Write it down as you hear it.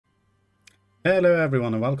Hello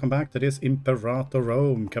everyone and welcome back to this Imperator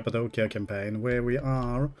Rome Cappadocia campaign, where we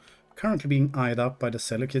are currently being eyed up by the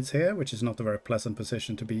Seleucids here, which is not a very pleasant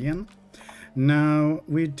position to be in. Now,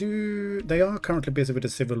 they are currently busy with a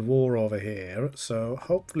civil war over here, so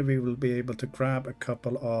hopefully we will be able to grab a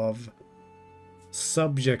couple of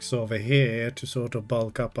subjects over here to sort of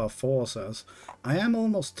bulk up our forces. I am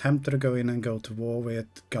almost tempted to go in and go to war with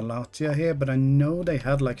Galatia here, but I know they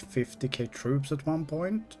had like 50k troops at one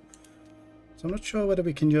point. So I'm not sure whether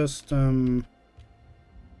we can just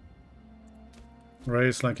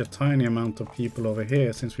raise like a tiny amount of people over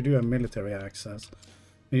here, since we do have military access.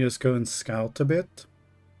 And just go and scout a bit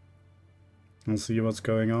and see what's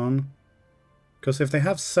going on. Because if they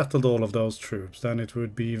have settled all of those troops, then it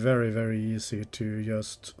would be very, very easy to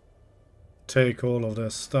just take all of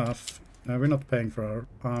their stuff. We're not paying for our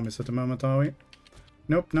armies at the moment, are we?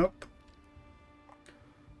 Nope, nope.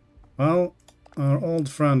 Well, our old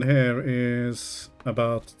friend here is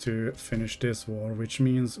about to finish this war, which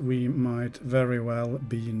means we might very well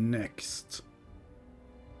be next.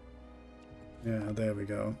 Yeah, there we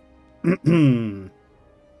go. I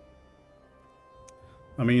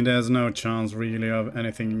mean, there's no chance really of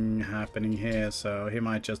anything happening here, so he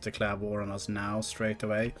might just declare war on us now straight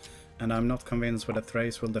away. And I'm not convinced whether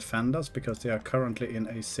Thrace will defend us, because they are currently in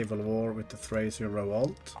a civil war with the Thracian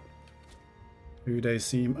revolt, who they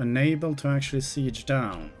seem unable to actually siege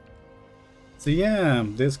down. So yeah,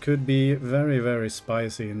 this could be very, very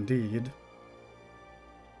spicy indeed.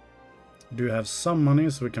 We do have some money,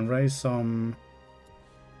 so we can raise some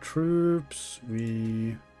troops.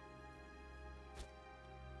 We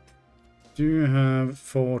do have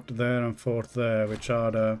fort there and fort there, which are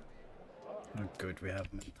the... Oh good, we have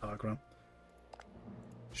Mentagra.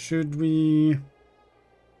 Should we...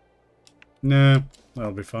 Nah,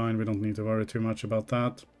 that'll be fine. We don't need to worry too much about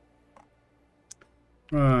that.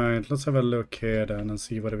 Right, let's have a look here then and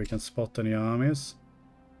see whether we can spot any armies.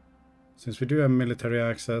 Since we do have military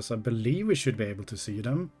access, I believe we should be able to see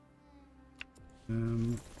them.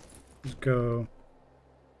 Let's go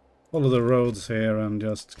follow the roads here and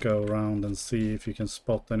just go around and see if you can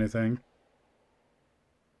spot anything.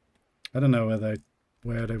 I don't know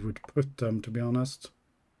where they would put them, to be honest.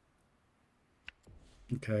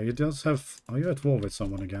 Okay, you just have... Are you at war with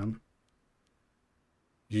someone again?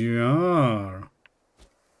 You are.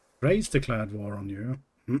 Raise declared war on you.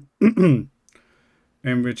 In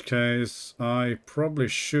which case, I probably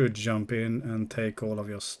should jump in and take all of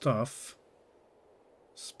your stuff.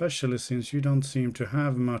 Especially since you don't seem to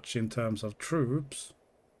have much in terms of troops.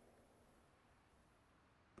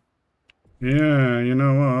 Yeah, you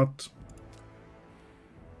know what?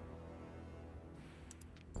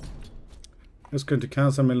 Just going to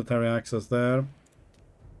cancel military access there.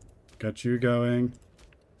 Get you going.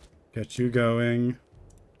 Get you going.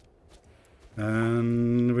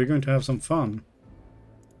 And we're going to have some fun.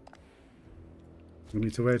 We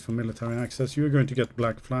need to wait for military access. You're going to get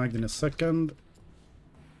black flagged in a second.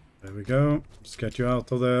 There we go. Let's get you out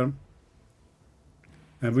of there.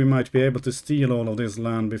 And we might be able to steal all of this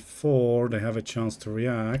land before they have a chance to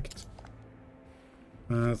react.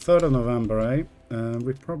 3rd of November, eh?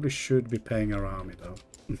 We probably should be paying our army, though.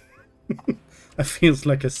 That feels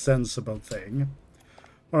like a sensible thing.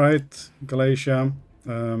 Alright, Galatia.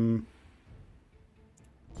 Alright,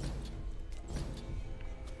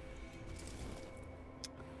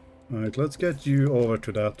 let's get you over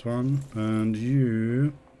to that one. And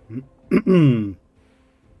you...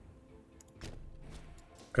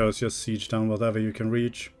 Goes just siege down whatever you can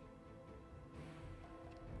reach.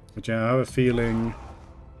 But yeah, I have a feeling...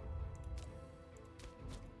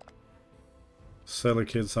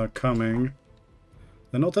 Seleucids are coming.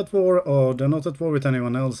 They're not at war, or they're not at war with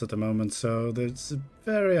anyone else at the moment, so there's a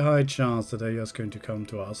very high chance that they're just going to come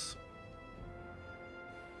to us.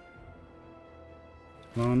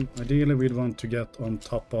 Ideally we'd want to get on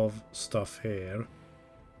top of stuff here.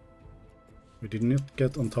 We did not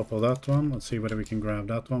get on top of that one. Let's see whether we can grab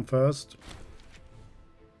that one first.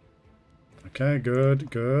 Okay,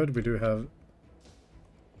 good, good. We do have...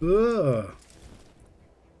 Ugh.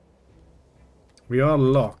 We are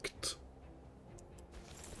locked.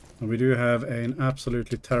 And we do have an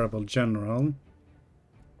absolutely terrible general.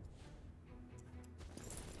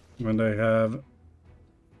 When they have...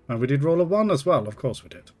 And we did roll a 1 as well, of course we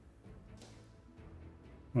did.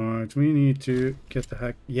 Alright, we need to get the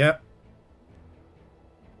heck... Yeah.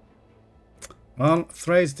 Well,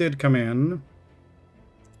 Thrace did come in.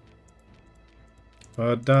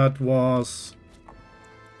 But that was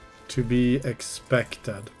to be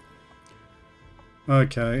expected.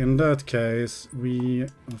 Okay, in that case,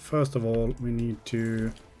 first of all, we need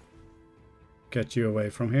to get you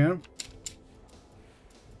away from here.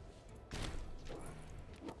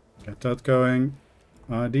 Get that going.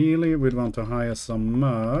 Ideally, we'd want to hire some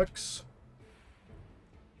mercs.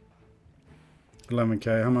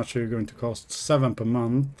 11k, how much are you going to cost? 7 per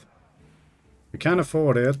month. We can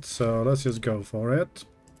afford it, so let's just go for it.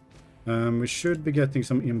 We should be getting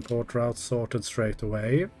some import routes sorted straight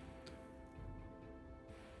away.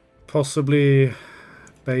 Possibly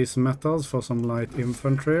base metals for some light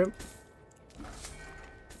infantry.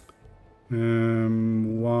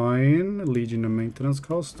 Wine, Legion of maintenance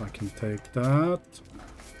cost, I can take that.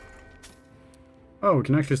 Oh, we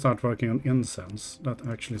can actually start working on incense. That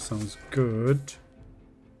actually sounds good.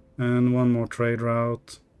 And one more trade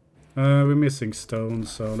route. We're missing stone,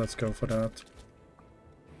 so let's go for that.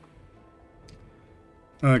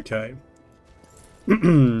 Okay.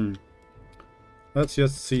 Let's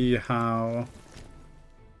just see how...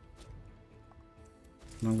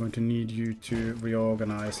 I'm going to need you to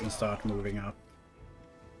reorganize and start moving up.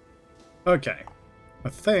 Okay. I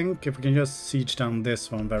think if we can just siege down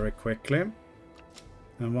this one very quickly.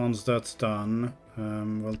 And once that's done,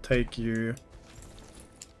 we'll take you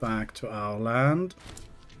back to our land.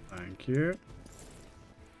 Thank you.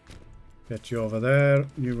 Get you over there.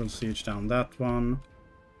 You will siege down that one.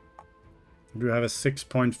 We do have a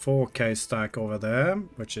 6.4k stack over there,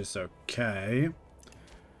 which is okay.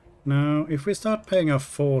 Now, if we start paying our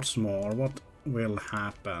forts more, what will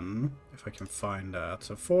happen? If I can find that.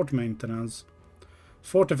 So, fort maintenance.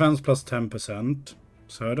 Fort defense plus 10%.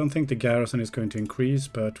 So, I don't think the garrison is going to increase,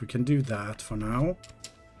 but we can do that for now.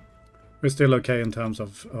 We're still okay in terms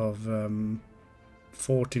of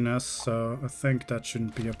fortiness, so I think that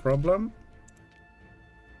shouldn't be a problem.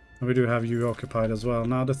 And we do have you occupied as well.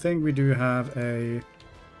 Now, the thing we do have a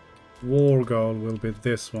war goal will be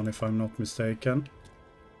this one, if I'm not mistaken.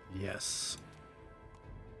 Yes.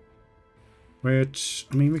 Which,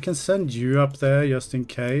 I mean, we can send you up there just in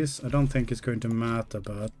case. I don't think it's going to matter,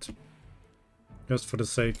 but just for the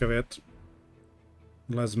sake of it,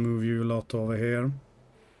 let's move you a lot over here.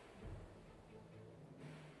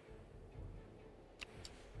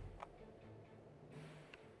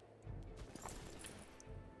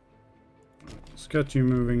 Let's get you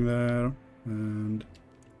moving there, and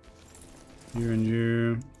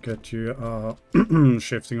you get you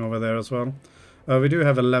shifting over there as well. We do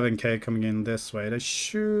have 11k coming in this way. They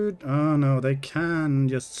should... Oh no, they can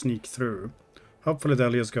just sneak through. Hopefully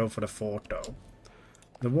they'll just go for the fort though.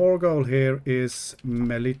 The war goal here is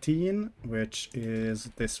Melitene, which is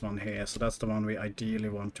this one here. So that's the one we ideally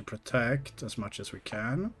want to protect as much as we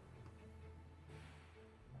can.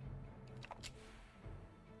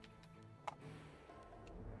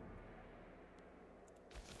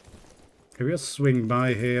 Can we just swing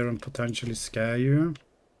by here and potentially scare you?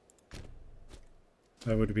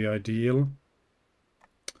 That would be ideal.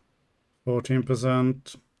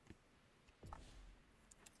 14%.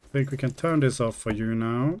 I think we can turn this off for you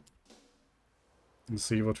now. And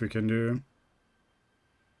see what we can do.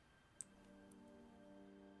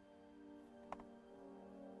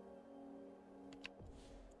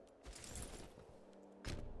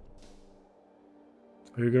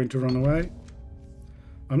 Are you going to run away?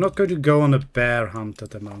 I'm not going to go on a bear hunt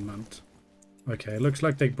at the moment. Okay, looks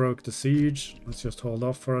like they broke the siege. Let's just hold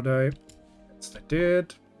off for a day. Yes, they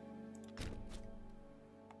did.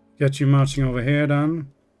 Get you marching over here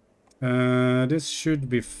then. This should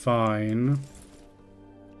be fine.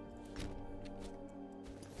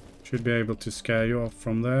 Should be able to scare you off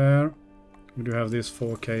from there. We do have this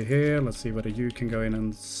 4k here. Let's see whether you can go in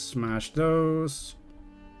and smash those.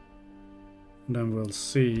 And then we'll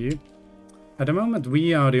see. At the moment,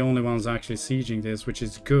 we are the only ones actually sieging this, which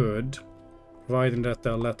is good. Providing that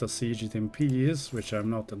they'll let us siege it in peace, which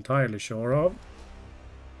I'm not entirely sure of.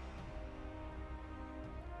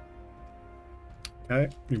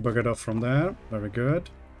 Okay, you buggered off from there. Very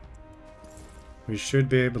good. We should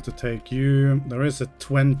be able to take you. There is a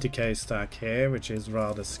 20k stack here, which is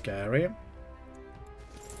rather scary.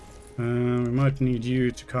 We might need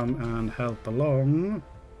you to come and help along.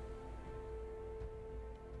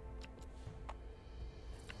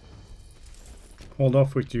 Hold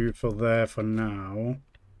off with you for there for now.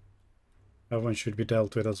 That one should be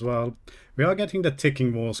dealt with as well. We are getting the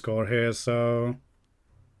ticking war score here, so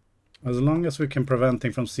as long as we can prevent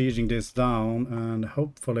him from sieging this down and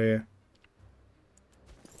hopefully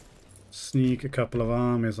sneak a couple of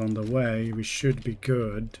armies on the way, we should be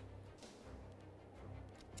good.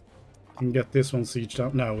 And get this one sieged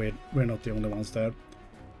down. No, we're not the only ones there.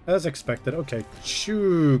 As expected. Okay,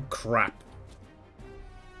 chew crap.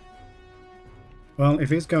 Well, if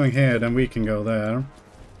he's going here, then we can go there.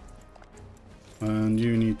 And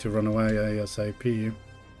you need to run away ASAP.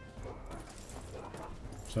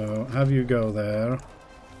 So, have you go there.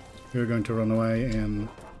 You're going to run away in...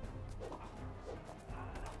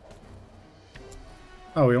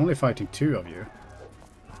 Oh, we're only fighting 2 of you.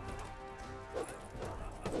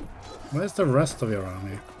 Where's the rest of your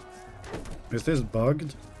army? Is this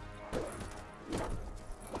bugged?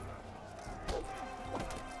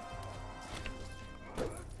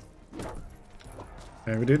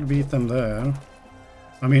 Okay, we did beat them there.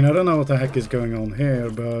 I mean, I don't know what the heck is going on here,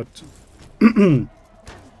 but...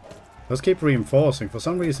 Let's keep reinforcing. For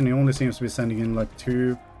some reason, he only seems to be sending in like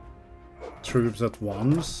 2 troops at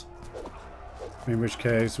once. In which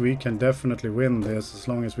case, we can definitely win this as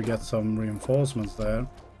long as we get some reinforcements there.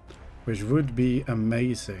 Which would be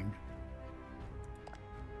amazing.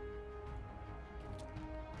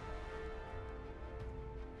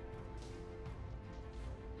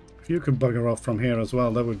 If you could bugger off from here as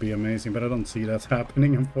well, that would be amazing. But I don't see that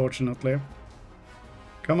happening, unfortunately.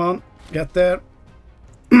 Come on, get there.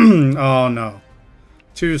 Oh no.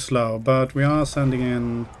 Too slow, but we are sending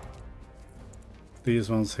in these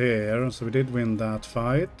ones here. So we did win that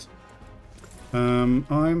fight.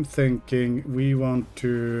 I'm thinking we want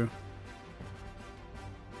to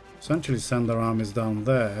essentially send our armies down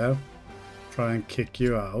there. Try and kick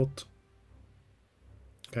you out.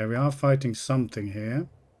 Okay, we are fighting something here.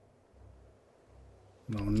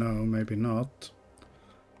 No, maybe not.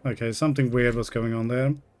 Okay, something weird was going on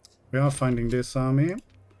there. We are finding this army.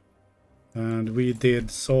 And we did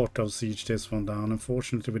sort of siege this one down.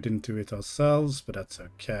 Unfortunately, we didn't do it ourselves, but that's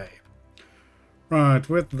okay. Right,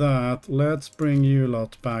 with that, let's bring you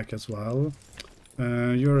lot back as well.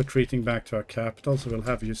 You're retreating back to our capital, so we'll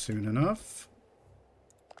have you soon enough.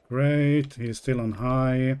 Great, he's still on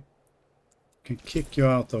high. Can kick you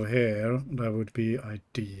out of here, that would be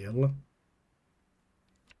ideal.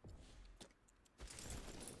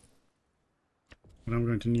 And I'm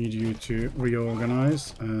going to need you to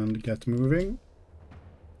reorganize and get moving.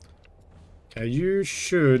 Okay, you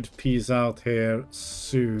should peace out here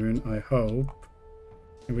soon, I hope.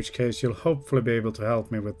 In which case you'll hopefully be able to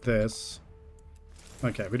help me with this.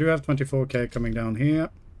 Okay, we do have 24k coming down here.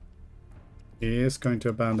 He is going to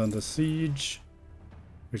abandon the siege,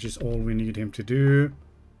 which is all we need him to do.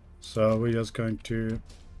 So we're just going to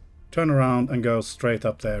turn around and go straight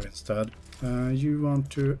up there instead. You want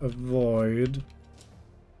to avoid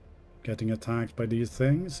getting attacked by these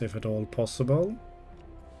things, if at all possible.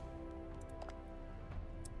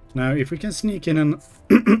 Now, if we can sneak in an,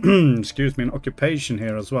 excuse me, an occupation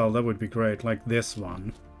here as well, that would be great, like this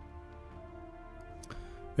one.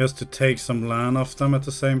 Just to take some land off them at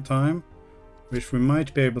the same time, which we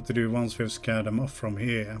might be able to do once we've scared them off from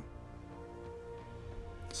here.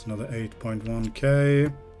 It's another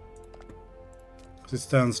 8.1k. As it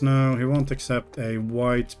stands now, he won't accept a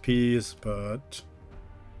white piece, but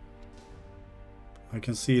I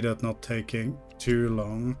can see that not taking too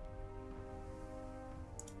long.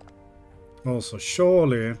 Also,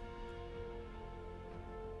 surely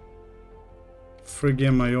Phrygia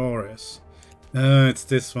Majoris. It's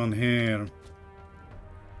this one here.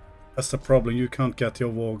 That's the problem. You can't get your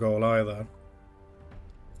war goal either.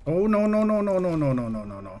 Oh,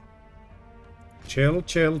 no.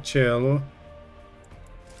 Chill.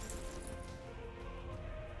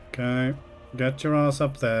 Okay. Get your ass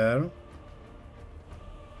up there.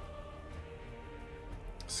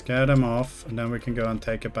 Scare them off, and then we can go and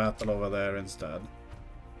take a battle over there instead.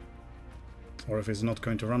 Or if he's not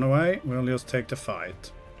going to run away, we'll just take the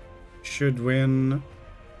fight. Should win.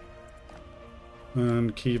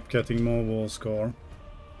 And keep getting more war score.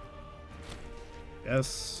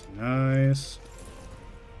 Yes, nice.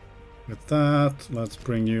 With that, let's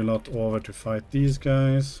bring you lot over to fight these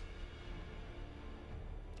guys.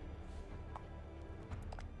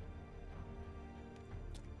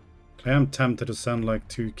 I am tempted to send like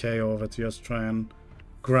 2k over to just try and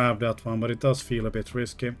grab that one, but it does feel a bit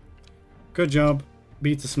risky. Good job.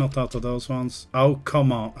 Beat the snot out of those ones. Oh,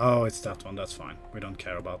 come on. Oh, it's that one. That's fine. We don't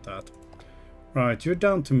care about that. Right, you're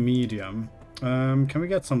down to medium. Can we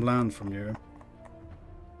get some land from you?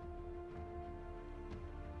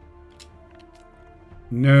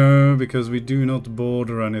 No, because we do not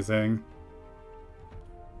border anything.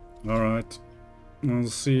 Alright. We'll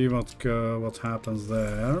see what happens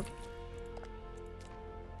there.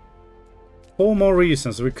 4 more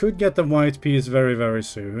reasons. We could get the white piece very, very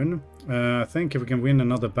soon. I think if we can win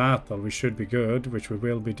another battle, we should be good, which we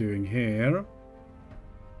will be doing here.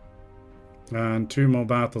 And 2 more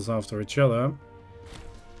battles after each other.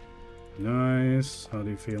 Nice. How do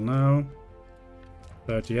you feel now?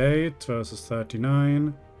 38 versus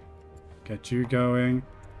 39. Get you going.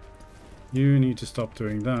 You need to stop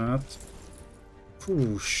doing that.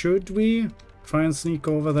 Ooh, should we try and sneak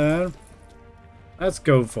over there? Let's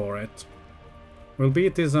go for it. We'll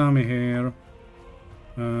beat this army here.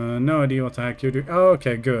 No idea what the heck you do. Oh,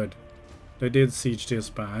 okay, good. They did siege this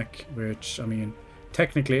back, which, I mean,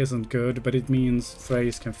 technically isn't good, but it means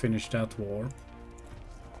Thrace can finish that war.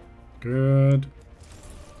 Good.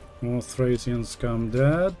 More Thracian scum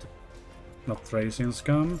dead. Not Thracian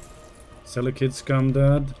scum. Seleucid scum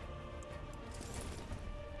dead.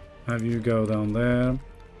 Have you go down there.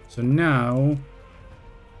 So now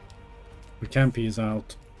we can peace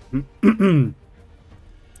out.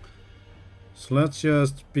 So let's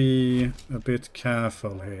just be a bit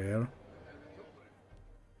careful here.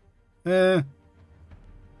 I'm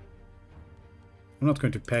not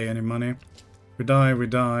going to pay any money. We die, we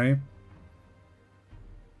die.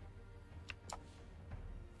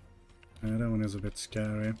 That one is a bit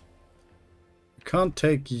scary. We can't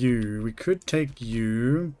take you. We could take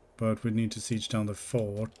you, but we need to siege down the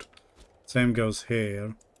fort. Same goes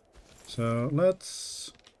here. So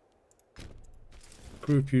let's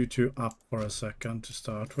group you two up for a second to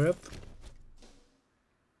start with.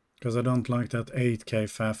 Because I don't like that 8k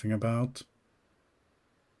faffing about.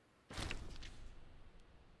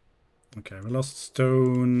 Okay, we lost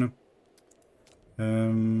stone. I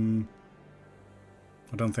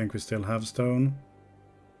don't think we still have stone.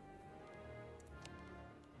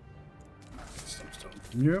 Some stone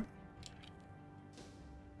from you.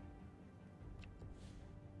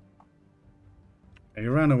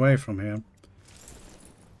 You ran away from here.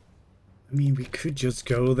 I mean, we could just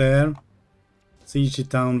go there. Siege it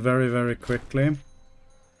down very, very quickly.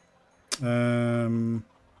 Natural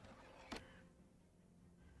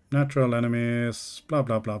enemies. Blah,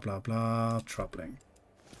 blah, blah, blah, blah. Troubling.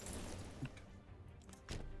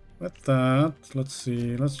 With that, let's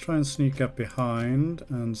see. Let's try and sneak up behind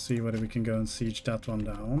and see whether we can go and siege that one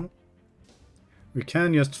down. We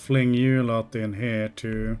can just fling you lot in here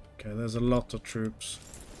too. Okay, there's a lot of troops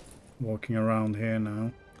walking around here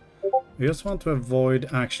now. We just want to avoid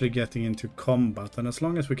actually getting into combat, and as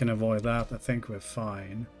long as we can avoid that, I think we're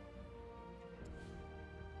fine.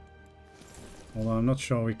 Although I'm not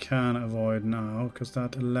sure we can avoid now, because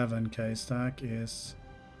that 11k stack is...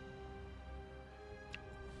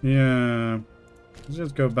 Yeah, let's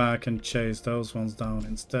just go back and chase those ones down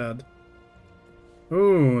instead.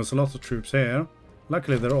 Ooh, there's a lot of troops here.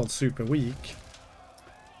 Luckily, they're all super weak.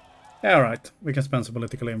 Yeah, alright. We can spend some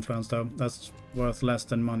political influence, though. That's worth less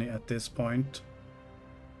than money at this point.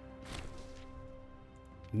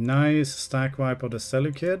 Nice stack wipe of the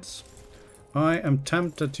Seleucids. I am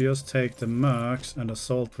tempted to just take the mercs and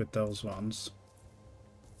assault with those ones.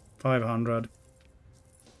 500.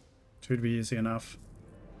 Should be easy enough.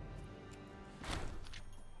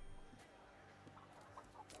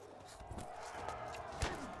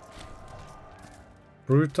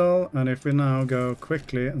 Brutal, and if we now go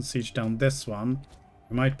quickly and siege down this one,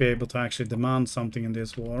 we might be able to actually demand something in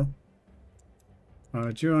this war.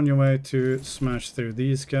 Alright, you're on your way to smash through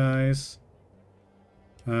these guys.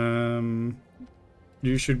 You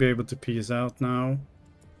should be able to peace out now.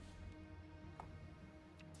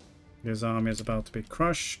 This army is about to be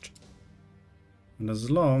crushed. And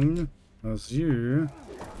as long as you,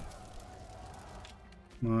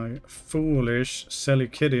 my foolish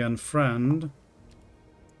Seleucidian friend,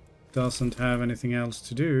 doesn't have anything else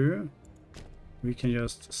to do, we can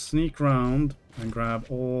just sneak around and grab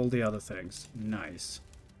all the other things. Nice.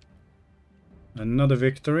 Another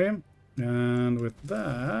victory. And with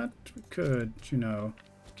that, we could, you know,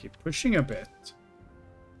 keep pushing a bit.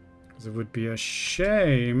 Because it would be a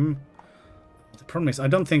shame. The problem is, I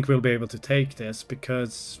don't think we'll be able to take this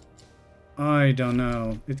because, I don't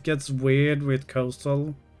know, it gets weird with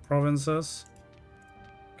coastal provinces.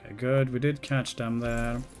 Okay, good. We did catch them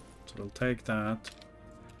there. So we'll take that.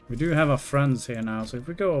 We do have our friends here now, so if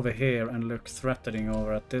we go over here and look threatening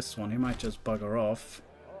over at this one, he might just bugger off.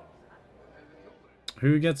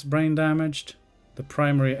 Who gets brain damaged? The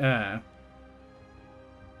primary heir.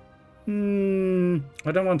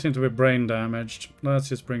 I don't want him to be brain damaged. Let's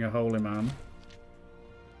just bring a holy man.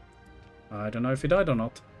 I don't know if he died or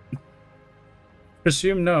not.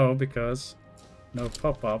 Presume no, because no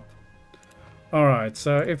pop-up. Alright,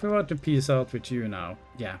 so if we were to peace out with you now,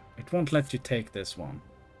 yeah, it won't let you take this one.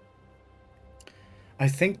 I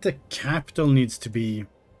think the capital needs to be...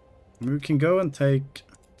 We can go and take...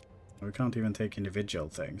 We can't even take individual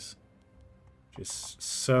things. Which is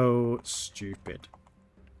so stupid.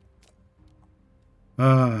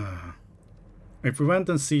 If we went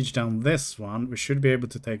and siege down this one, we should be able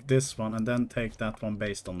to take this one and then take that one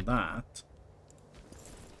based on that.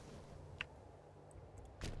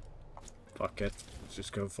 Fuck it. Let's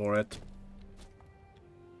just go for it.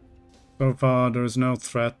 So far, there is no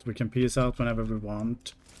threat. We can peace out whenever we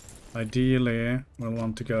want. Ideally, we'll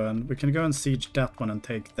want to go and... We can go and siege that one and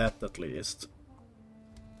take that at least.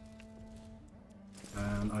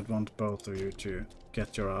 And I'd want both of you to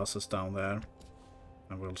get your asses down there.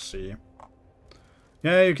 And we'll see.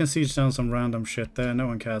 Yeah, you can siege down some random shit there. No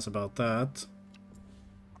one cares about that.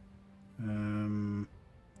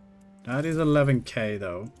 That is 11k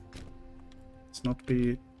though. Let's not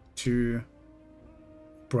be too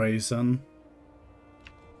brazen.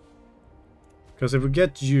 Because if we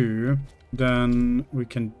get you, then we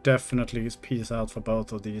can definitely peace out for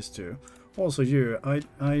both of these two. Also you, I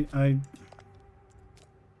okay,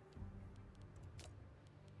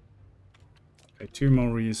 2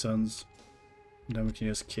 more reasons. Then we can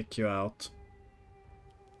just kick you out.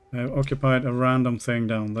 I've occupied a random thing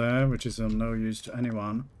down there, which is of no use to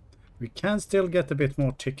anyone. We can still get a bit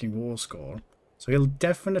more ticking war score. So he'll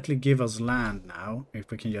definitely give us land now, if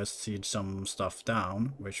we can just siege some stuff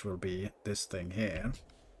down, which will be this thing here.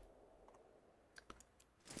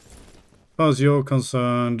 As far as you're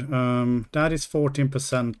concerned, that is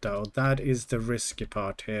 14% though. That is the risky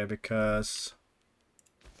part here, because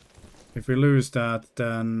if we lose that,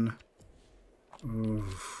 then...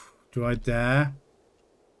 Oof. Do I dare?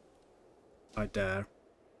 I dare.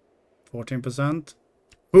 14%?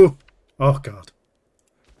 Ooh! Oh god.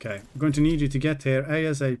 Okay, I'm going to need you to get here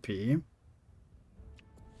ASAP.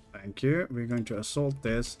 Thank you. We're going to assault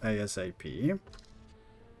this ASAP.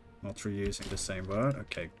 Not reusing the same word.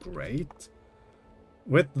 Okay, great.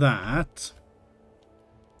 With that,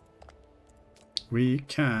 we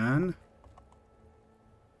can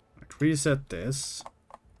reset this.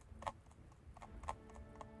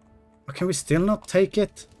 Or can we still not take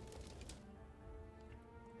it?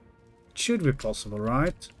 It should be possible,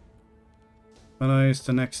 right? When I use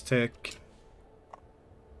the next tick.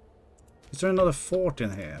 Is there another fort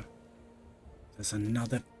in here? There's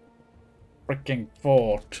another freaking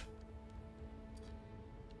fort.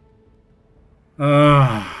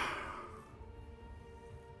 I'm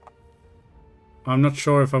not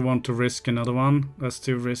sure if I want to risk another one. That's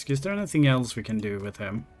too risky. Is there anything else we can do with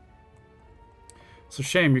him? It's a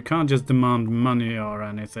shame you can't just demand money or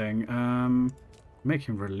anything. Make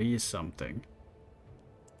him release something.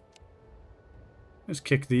 Just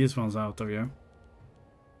kick these ones out of you.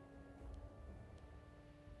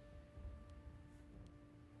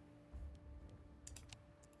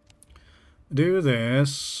 Do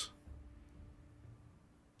this.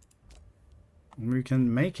 We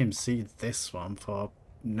can make him see this one for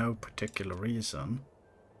no particular reason.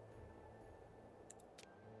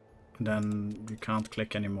 And then you can't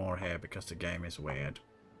click anymore here because the game is weird.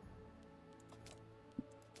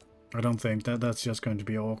 I don't think that's just going to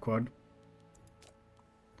be awkward.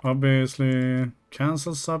 Obviously,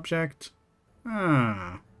 cancel subject.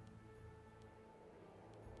 Ah.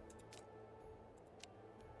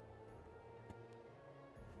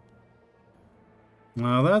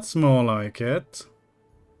 Now that's more like it.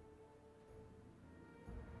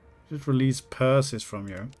 Just release purses from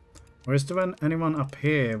you. Or is there anyone up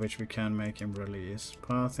here which we can make him release?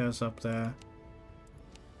 Parthia's up there.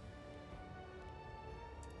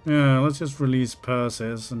 Yeah, let's just release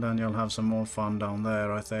purses and then you'll have some more fun down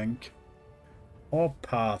there, I think. Or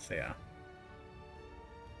Parthia.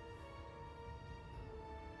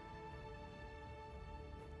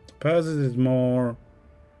 Purses is more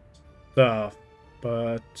stuff,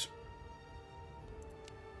 but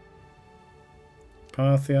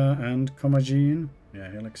Parthia and Commagene, yeah,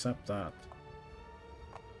 he'll accept that.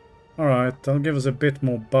 Alright, that'll give us a bit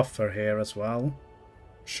more buffer here as well.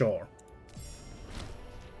 Sure.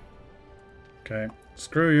 Okay,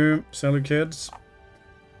 screw you, silly kids.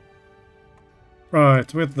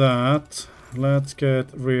 Right, with that, let's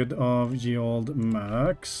get rid of ye old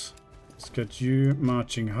mercs. Let's get you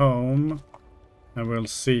marching home. And we'll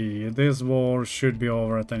see. This war should be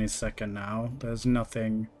over at any second now. There's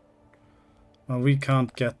nothing... Well, we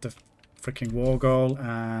can't get the freaking war goal,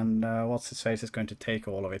 and what's his face is going to take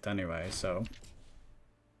all of it anyway, so...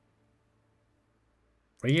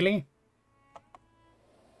 Really?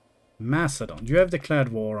 Macedon, you have declared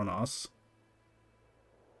war on us.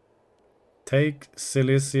 Take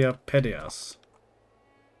Cilicia Pedias.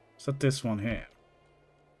 Is that this one here?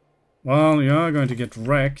 Well, you are going to get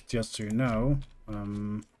wrecked, just so you know.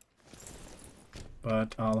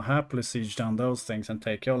 But I'll happily siege down those things and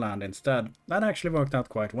take your land instead. That actually worked out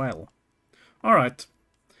quite well. Alright.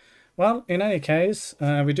 Well, in any case,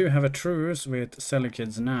 we do have a truce with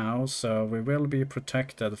Selekids now, so we will be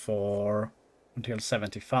protected for until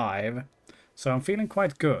 75. So I'm feeling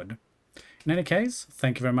quite good. In any case,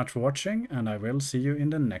 thank you very much for watching, and I will see you in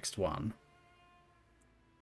the next one.